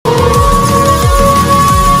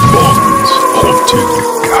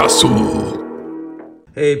Soul.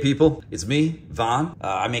 Hey people, it's me, Vaughn.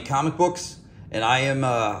 I make comic books, and I'm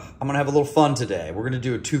gonna have a little fun today. We're gonna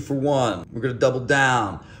do a 2-for-1. We're gonna double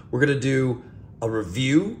down. We're gonna do a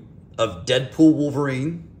review of Deadpool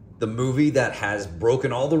Wolverine, the movie that has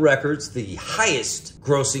broken all the records, the highest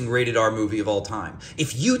grossing rated R movie of all time.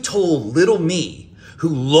 If you told little me, who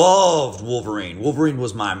loved Wolverine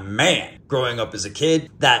was my man growing up as a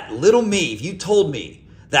kid, that little me, if you told me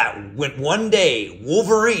that when one day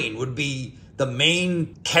Wolverine would be the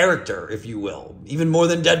main character, if you will, even more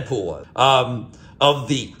than Deadpool was, of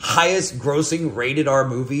the highest grossing rated R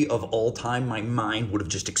movie of all time, my mind would have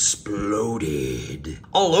just exploded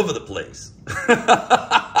all over the place.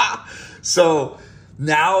 So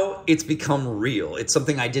now it's become real. It's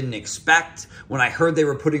something I didn't expect. When I heard they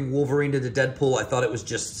were putting Wolverine into Deadpool, I thought it was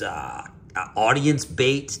just audience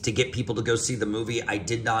bait to get people to go see the movie. I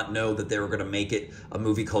did not know that they were going to make it a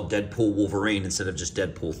movie called Deadpool Wolverine instead of just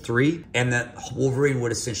Deadpool 3, and that Wolverine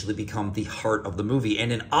would essentially become the heart of the movie.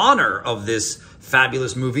 And in honor of this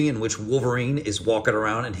fabulous movie in which Wolverine is walking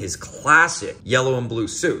around in his classic yellow and blue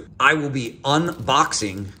suit, I will be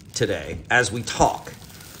unboxing today as we talk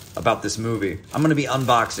about this movie. I'm gonna be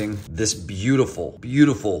unboxing this beautiful,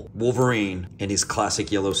 beautiful Wolverine in his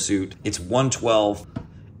classic yellow suit. It's 112.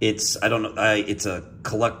 It's, I don't know, it's a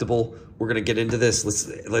collectible. We're gonna get into this.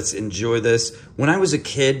 Let's enjoy this. When I was a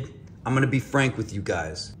kid, I'm gonna be frank with you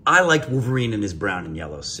guys, I liked Wolverine in his brown and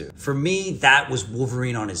yellow suit. For me, that was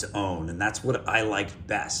Wolverine on his own, and that's what I liked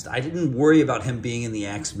best. I didn't worry about him being in the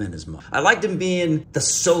X-Men as much. I liked him being the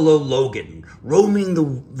solo Logan, roaming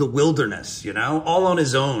the wilderness, you know, all on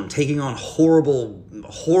his own, taking on horrible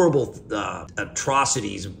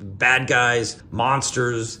atrocities, bad guys,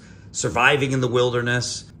 monsters, surviving in the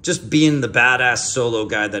wilderness, just being the badass solo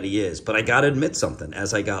guy that he is. But I gotta admit something,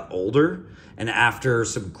 as I got older, and after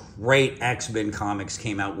some great X-Men comics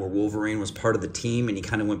came out where Wolverine was part of the team and he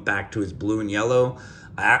kind of went back to his blue and yellow,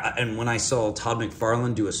 and when I saw Todd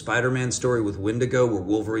McFarlane do a Spider-Man story with Wendigo where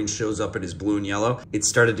Wolverine shows up in his blue and yellow, it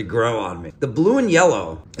started to grow on me. The blue and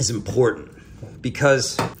yellow is important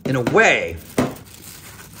because, in a way,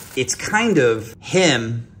 it's kind of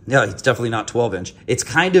him. No, it's definitely not 12-inch. It's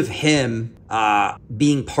kind of him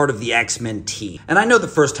being part of the X-Men team. And I know the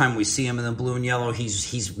first time we see him in the blue and yellow,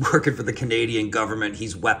 he's working for the Canadian government.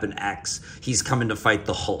 He's Weapon X. He's coming to fight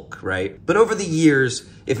the Hulk, right? But over the years,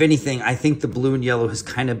 if anything, I think the blue and yellow has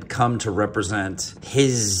kind of come to represent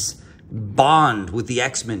his bond with the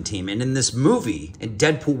X-Men team. And in this movie, in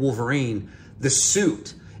Deadpool Wolverine, the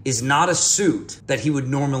suit is not a suit that he would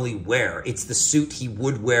normally wear. It's the suit he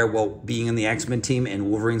would wear while being in the X-Men team, and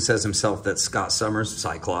Wolverine says himself that Scott Summers,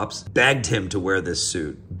 Cyclops, begged him to wear this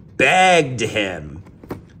suit. Begged him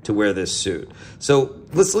to wear this suit. So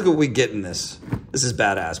let's look at what we get in this. This is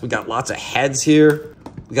badass. We got lots of heads here.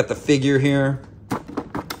 We got the figure here.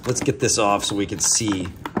 Let's get this off so we can see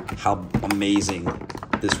how amazing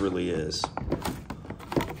this really is.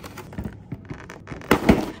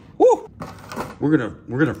 We're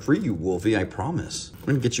gonna free you, Wolfie, I promise. We're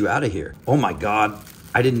gonna get you out of here. Oh my God,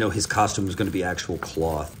 I didn't know his costume was gonna be actual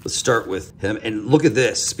cloth. Let's start with him, and look at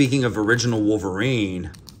this. Speaking of original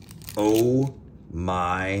Wolverine, oh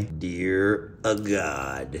my dear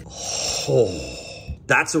God. Oh,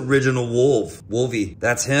 that's original Wolvie.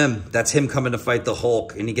 That's him. That's him coming to fight the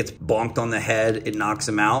Hulk, and he gets bonked on the head. It knocks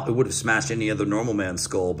him out. It would have smashed any other normal man's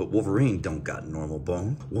skull, but Wolverine don't got normal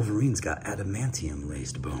bone. Wolverine's got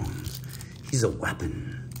adamantium-laced bones. He's a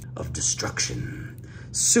weapon of destruction.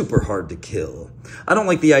 Super hard to kill. I don't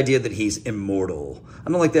like the idea that he's immortal. I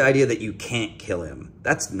don't like the idea that you can't kill him.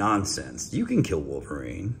 That's nonsense. You can kill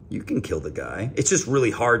Wolverine. You can kill the guy. It's just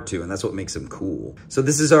really hard to, and that's what makes him cool. So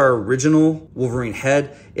this is our original Wolverine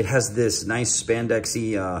head. It has this nice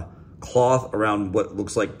spandexy cloth around what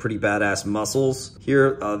looks like pretty badass muscles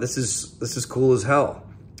here. This is cool as hell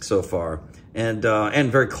so far. And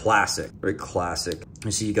very classic, very classic. You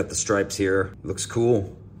see you got the stripes here. Looks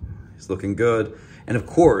cool. He's looking good. And of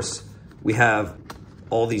course, we have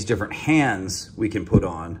all these different hands we can put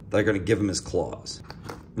on that are gonna give him his claws.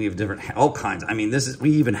 We have different, all kinds. I mean, we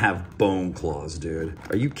even have bone claws, dude.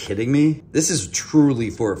 Are you kidding me? This is truly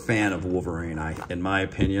for a fan of Wolverine, in my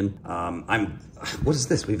opinion. What is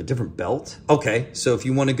this? We have a different belt? Okay, so if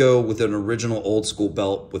you want to go with an original old school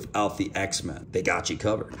belt without the X-Men, they got you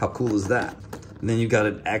covered. How cool is that? And then you've got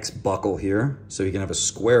an X buckle here, so you can have a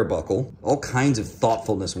square buckle. All kinds of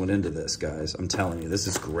thoughtfulness went into this, guys. I'm telling you, this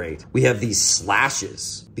is great. We have these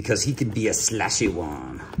slashes, because he could be a slashy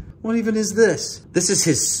one. What even is this? Is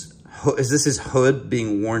this his hood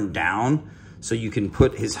being worn down So you can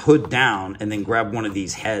put his hood down and then grab one of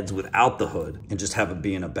these heads without the hood and just have him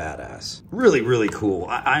being a badass. Really, really cool.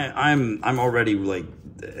 I'm already like,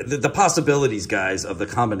 the possibilities, guys, of the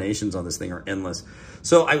combinations on this thing are endless.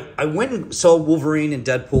 So I went and saw Wolverine and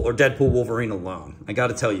Deadpool, or Deadpool Wolverine alone. I got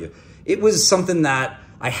to tell you, it was something that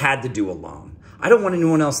I had to do alone. I don't want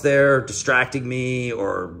anyone else there distracting me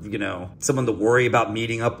or, you know, someone to worry about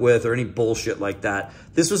meeting up with or any bullshit like that.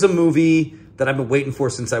 This was a movie that I've been waiting for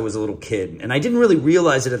since I was a little kid. And I didn't really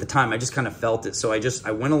realize it at the time. I just kind of felt it. So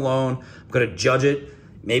I went alone. I'm going to judge it.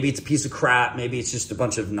 Maybe it's a piece of crap. Maybe it's just a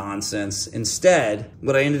bunch of nonsense. Instead,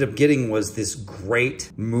 what I ended up getting was this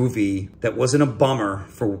great movie that wasn't a bummer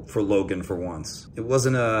for Logan for once. It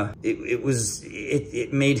wasn't a,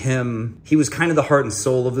 it made him, he was kind of the heart and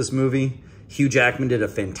soul of this movie. Hugh Jackman did a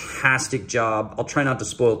fantastic job. I'll try not to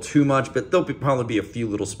spoil too much, but there'll probably be a few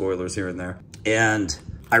little spoilers here and there. And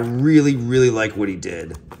I really, really like what he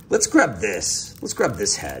did. Let's grab this. Let's grab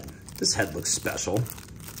this head. This head looks special.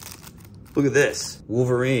 Look at this.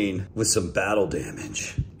 Wolverine with some battle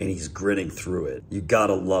damage, and he's grinning through it. You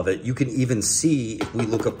gotta love it. You can even see, if we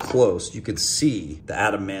look up close, you can see the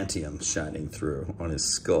adamantium shining through on his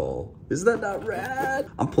skull. Isn't that not rad?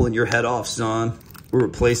 I'm pulling your head off, son. We're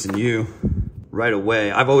replacing you right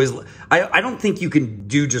away. I don't think you can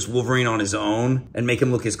do just Wolverine on his own and make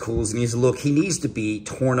him look as cool as he needs to look. He needs to be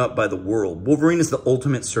torn up by the world. Wolverine is the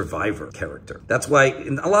ultimate survivor character. That's why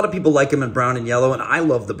a lot of people like him in brown and yellow, and I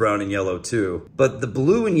love the brown and yellow too. But the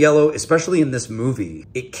blue and yellow, especially in this movie,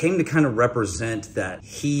 it came to kind of represent that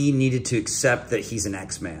he needed to accept that he's an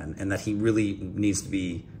X-Man and that he really needs to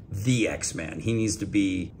be the X-Man. He needs to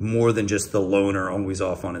be more than just the loner always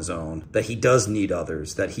off on his own, that he does need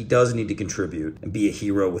others, that he does need to contribute and be a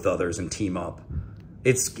hero with others and team up.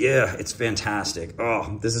 It's fantastic.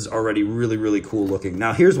 Oh, this is already really, really cool looking.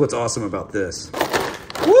 Now here's what's awesome about this.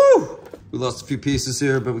 Woo! We lost a few pieces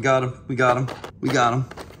here, but we got him. We got him. We got him.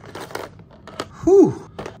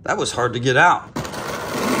 Whew. That was hard to get out.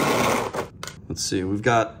 Let's see. We've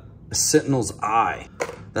got a Sentinel's eye.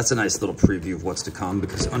 That's a nice little preview of what's to come,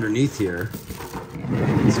 because underneath here,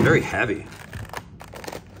 it's very heavy.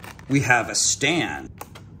 We have a stand.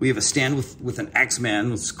 We have a stand with an X-Man,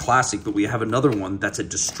 which is classic, but we have another one that's a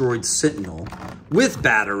destroyed Sentinel with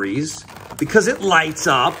batteries, because it lights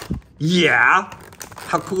up. Yeah.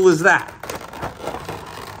 How cool is that?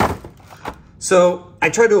 So I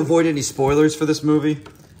tried to avoid any spoilers for this movie,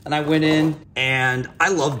 and I went in, and I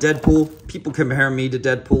love Deadpool. People compare me to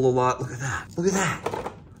Deadpool a lot. Look at that. Look at that.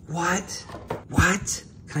 What? What?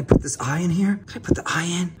 Can I put this eye in here? Can I put the eye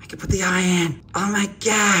in? I can put the eye in. Oh my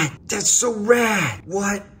God, that's so rad.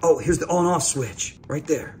 What? Oh, here's the on off switch right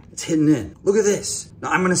there. It's hidden in. Look at this.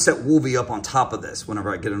 Now I'm gonna set Wolvie up on top of this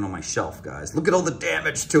whenever I get it on my shelf, guys. Look at all the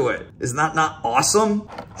damage to it. Isn't that not awesome?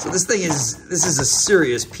 So this is a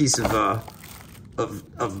serious piece of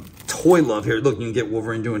toy love here. Look, you can get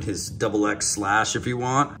Wolverine doing his XX slash if you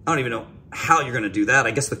want. I don't even know how you're gonna do that.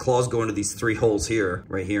 I guess the claws go into these 3 holes here,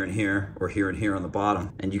 right here and here, or here and here on the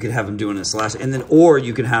bottom. And you could have him doing a slash, and then, or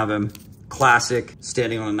you can have him classic,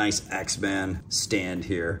 standing on a nice X-Man stand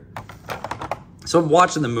here. So I'm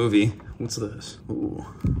watching the movie. What's this? Ooh,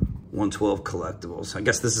 112 collectibles. I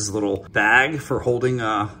guess this is a little bag for holding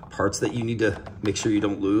parts that you need to make sure you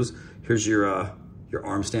don't lose. Here's your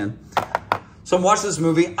arm stand. So I'm watching this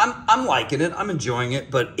movie, I'm liking it, I'm enjoying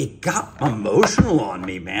it, but it got emotional on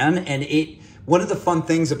me, man. And one of the fun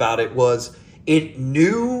things about it was it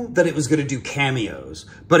knew that it was gonna do cameos,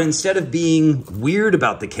 but instead of being weird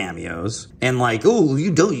about the cameos and like, oh,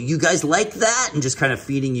 you guys like that? And just kind of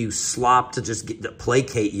feeding you slop to just to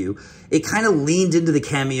placate you, it kind of leaned into the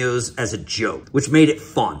cameos as a joke, which made it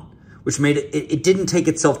fun. Which made it didn't take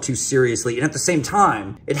itself too seriously. And at the same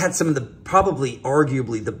time, it had some of the, probably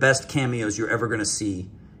arguably the best cameos you're ever gonna see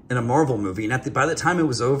in a Marvel movie. And by the time it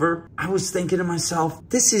was over, I was thinking to myself,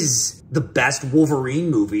 this is the best Wolverine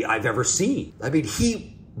movie I've ever seen. I mean,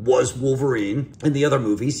 he was Wolverine in the other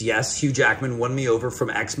movies. Yes, Hugh Jackman won me over from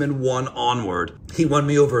X-Men 1 onward. He won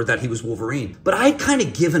me over that he was Wolverine. But I'd kind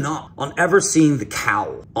of given up on ever seeing the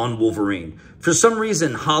cowl on Wolverine. For some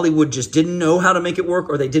reason, Hollywood just didn't know how to make it work,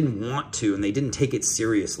 or they didn't want to, and they didn't take it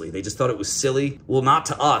seriously. They just thought it was silly. Well, not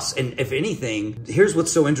to us. And if anything, here's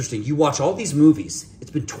what's so interesting. You watch all these movies.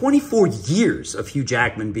 It's been 24 years of Hugh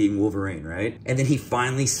Jackman being Wolverine, right? And then he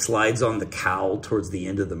finally slides on the cowl towards the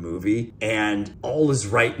end of the movie, and all is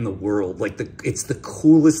right in the world. Like, it's the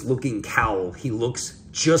coolest looking cowl. He looks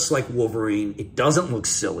just like Wolverine. It doesn't look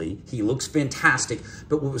silly. He looks fantastic.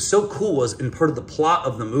 But what was so cool was, in part of the plot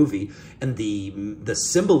of the movie and the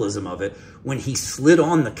symbolism of it, when he slid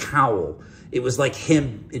on the cowl It was like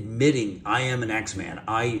him admitting, I am an X-Man.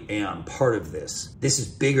 I am part of this. This is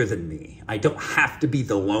bigger than me. I don't have to be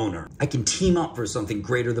the loner. I can team up for something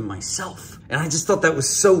greater than myself. And I just thought that was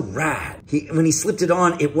so rad. When he slipped it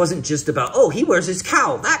on, it wasn't just about, oh, he wears his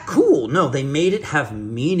cowl. That cool. No, they made it have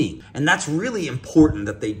meaning. And that's really important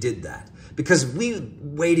that they did that. Because we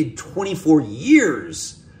waited 24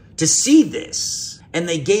 years to see this. And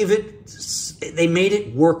they made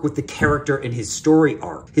it work with the character in his story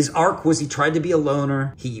arc. His arc was he tried to be a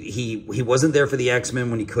loner. He wasn't there for the X-Men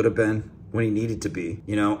when he could have been, when he needed to be,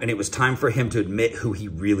 you know, and it was time for him to admit who he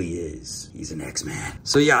really is. He's an X-Man.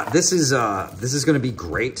 So yeah, this is gonna be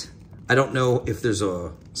great. I don't know if there's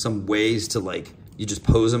some ways to like, you just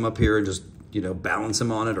pose him up here and just, you know, balance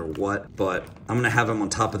him on it or what, but I'm gonna have him on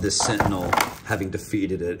top of this Sentinel, having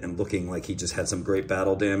defeated it and looking like he just had some great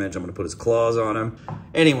battle damage. I'm gonna put his claws on him.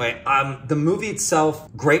 Anyway, the movie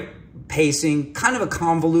itself, great pacing, kind of a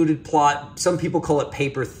convoluted plot. Some people call it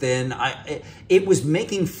paper thin. It was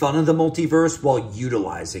making fun of the multiverse while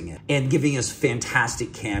utilizing it and giving us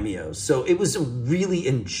fantastic cameos. So it was a really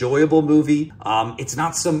enjoyable movie. It's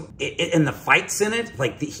not and the fights in it,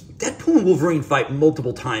 like the Deadpool and Wolverine fight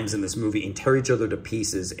multiple times in this movie and tear each other to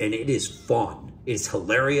pieces, and it is fun. It's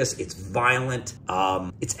hilarious. It's violent.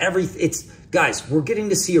 Guys, we're getting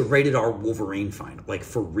to see a rated R Wolverine fight, like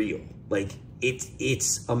for real. Like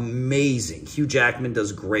it's amazing. Hugh Jackman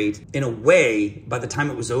does great. In a way, by the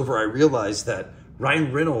time it was over, I realized that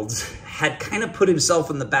Ryan Reynolds had kind of put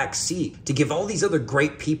himself in the back seat to give all these other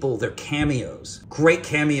great people their cameos. Great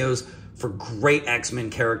cameos for great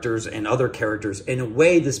X-Men characters and other characters. In a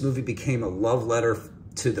way, this movie became a love letter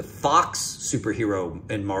to the Fox superhero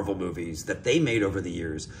and Marvel movies that they made over the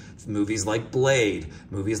years. Movies like Blade,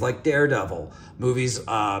 movies like Daredevil, movies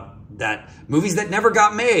that never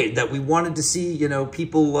got made, that we wanted to see, you know,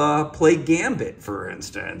 people play Gambit, for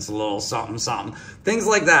instance, a little something, something. Things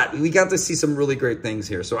like that. We got to see some really great things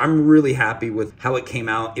here. So I'm really happy with how it came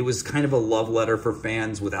out. It was kind of a love letter for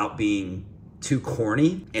fans without being too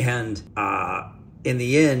corny. And in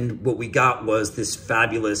the end, what we got was this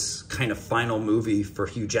fabulous kind of final movie for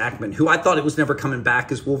Hugh Jackman, who I thought it was never coming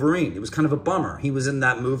back as Wolverine. It was kind of a bummer. He was in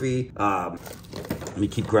that movie. Let me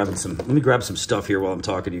grab some stuff here while I'm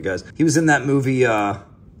talking to you guys. He was in that movie,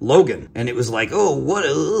 Logan, and it was like, oh,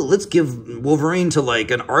 let's give Wolverine to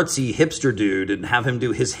like an artsy hipster dude and have him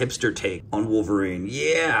do his hipster take on Wolverine.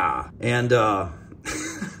 Yeah. And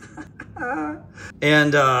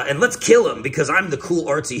let's kill him because I'm the cool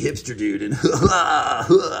artsy hipster dude. And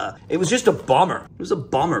it was just a bummer. It was a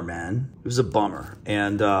bummer, man. It was a bummer.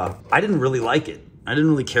 And I didn't really like it. I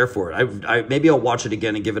didn't really care for it. Maybe I'll watch it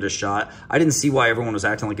again and give it a shot. I didn't see why everyone was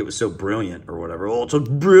acting like it was so brilliant or whatever. Oh, it's so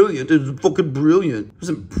brilliant. It's fucking brilliant. It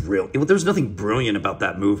wasn't brilliant. There was nothing brilliant about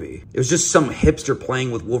that movie. It was just some hipster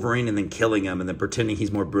playing with Wolverine and then killing him and then pretending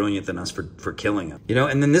he's more brilliant than us for killing him. You know,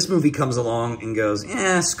 and then this movie comes along and goes,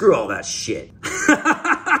 screw all that shit.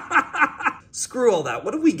 Screw all that.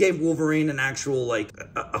 What if we gave Wolverine an actual, like,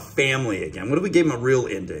 a family again? What if we gave him a real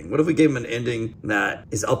ending? What if we gave him an ending that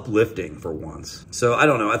is uplifting for once? So, I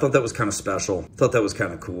don't know. I thought that was kind of special. I thought that was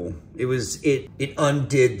kind of cool. It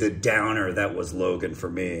undid the downer that was Logan for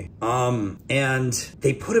me. And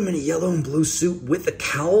they put him in a yellow and blue suit with a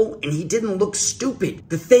cowl, and he didn't look stupid.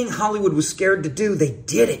 The thing Hollywood was scared to do, they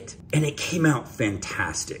did it. And it came out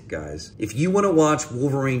fantastic, guys. If you want to watch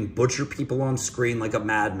Wolverine butcher people on screen like a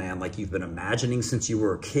madman, like you've been imagining since you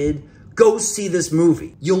were a kid, go see this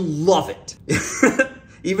movie. You'll love it.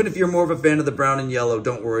 Even if you're more of a fan of the brown and yellow,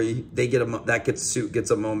 don't worry. That suit gets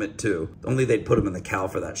a moment too. Only they'd put him in the cowl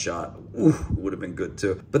for that shot. Ooh, it would have been good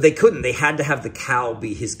too. But they couldn't. They had to have the cowl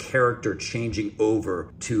be his character changing over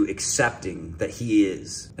to accepting that he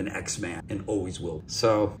is an X-Man and always will.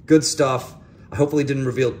 So, good stuff. I hopefully didn't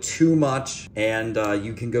reveal too much, and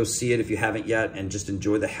you can go see it if you haven't yet and just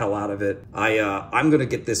enjoy the hell out of it. I'm gonna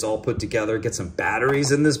get this all put together, get some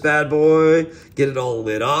batteries in this bad boy, get it all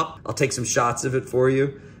lit up. I'll take some shots of it for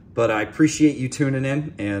you. But I appreciate you tuning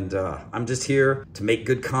in, and I'm just here to make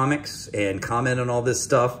good comics and comment on all this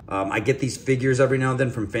stuff. I get these figures every now and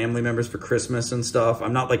then from family members for Christmas and stuff.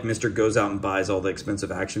 I'm not like Mr. Goes out and buys all the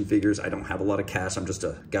expensive action figures. I don't have a lot of cash. I'm just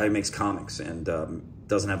a guy who makes comics and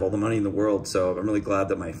doesn't have all the money in the world. So I'm really glad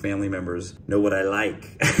that my family members know what I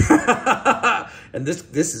like. And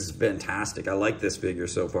this is fantastic. I like this figure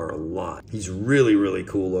so far a lot. He's really, really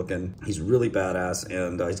cool looking. He's really badass,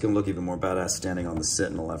 and he's gonna look even more badass standing on the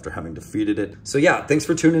Sentinel after having defeated it. So yeah, thanks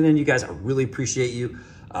for tuning in, you guys. I really appreciate you.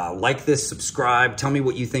 Like this, subscribe. Tell me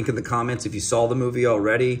what you think in the comments if you saw the movie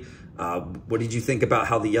already. What did you think about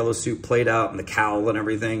how the yellow suit played out and the cowl and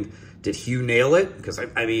everything? Did Hugh nail it? Because,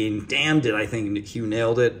 I mean, damn, did I think Hugh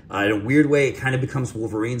nailed it. In a weird way, it kind of becomes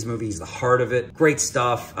Wolverine's movie. He's the heart of it. Great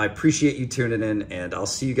stuff. I appreciate you tuning in, and I'll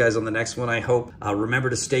see you guys on the next one, I hope. Remember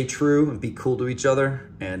to stay true and be cool to each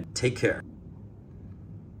other, and take care.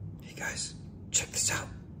 Hey, guys, check this out.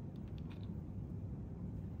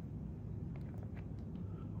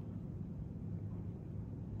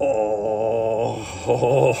 Oh,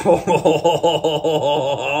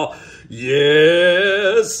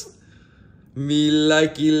 yes. Me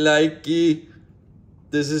likey.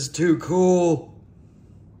 This is too cool.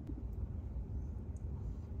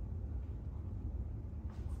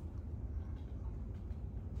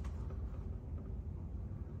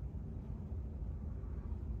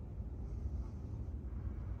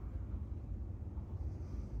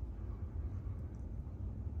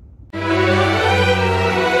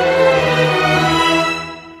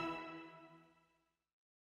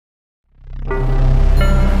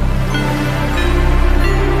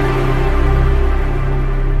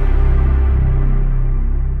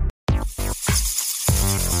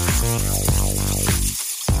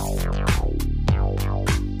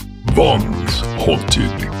 Vaughn's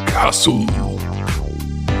Haunted Castle.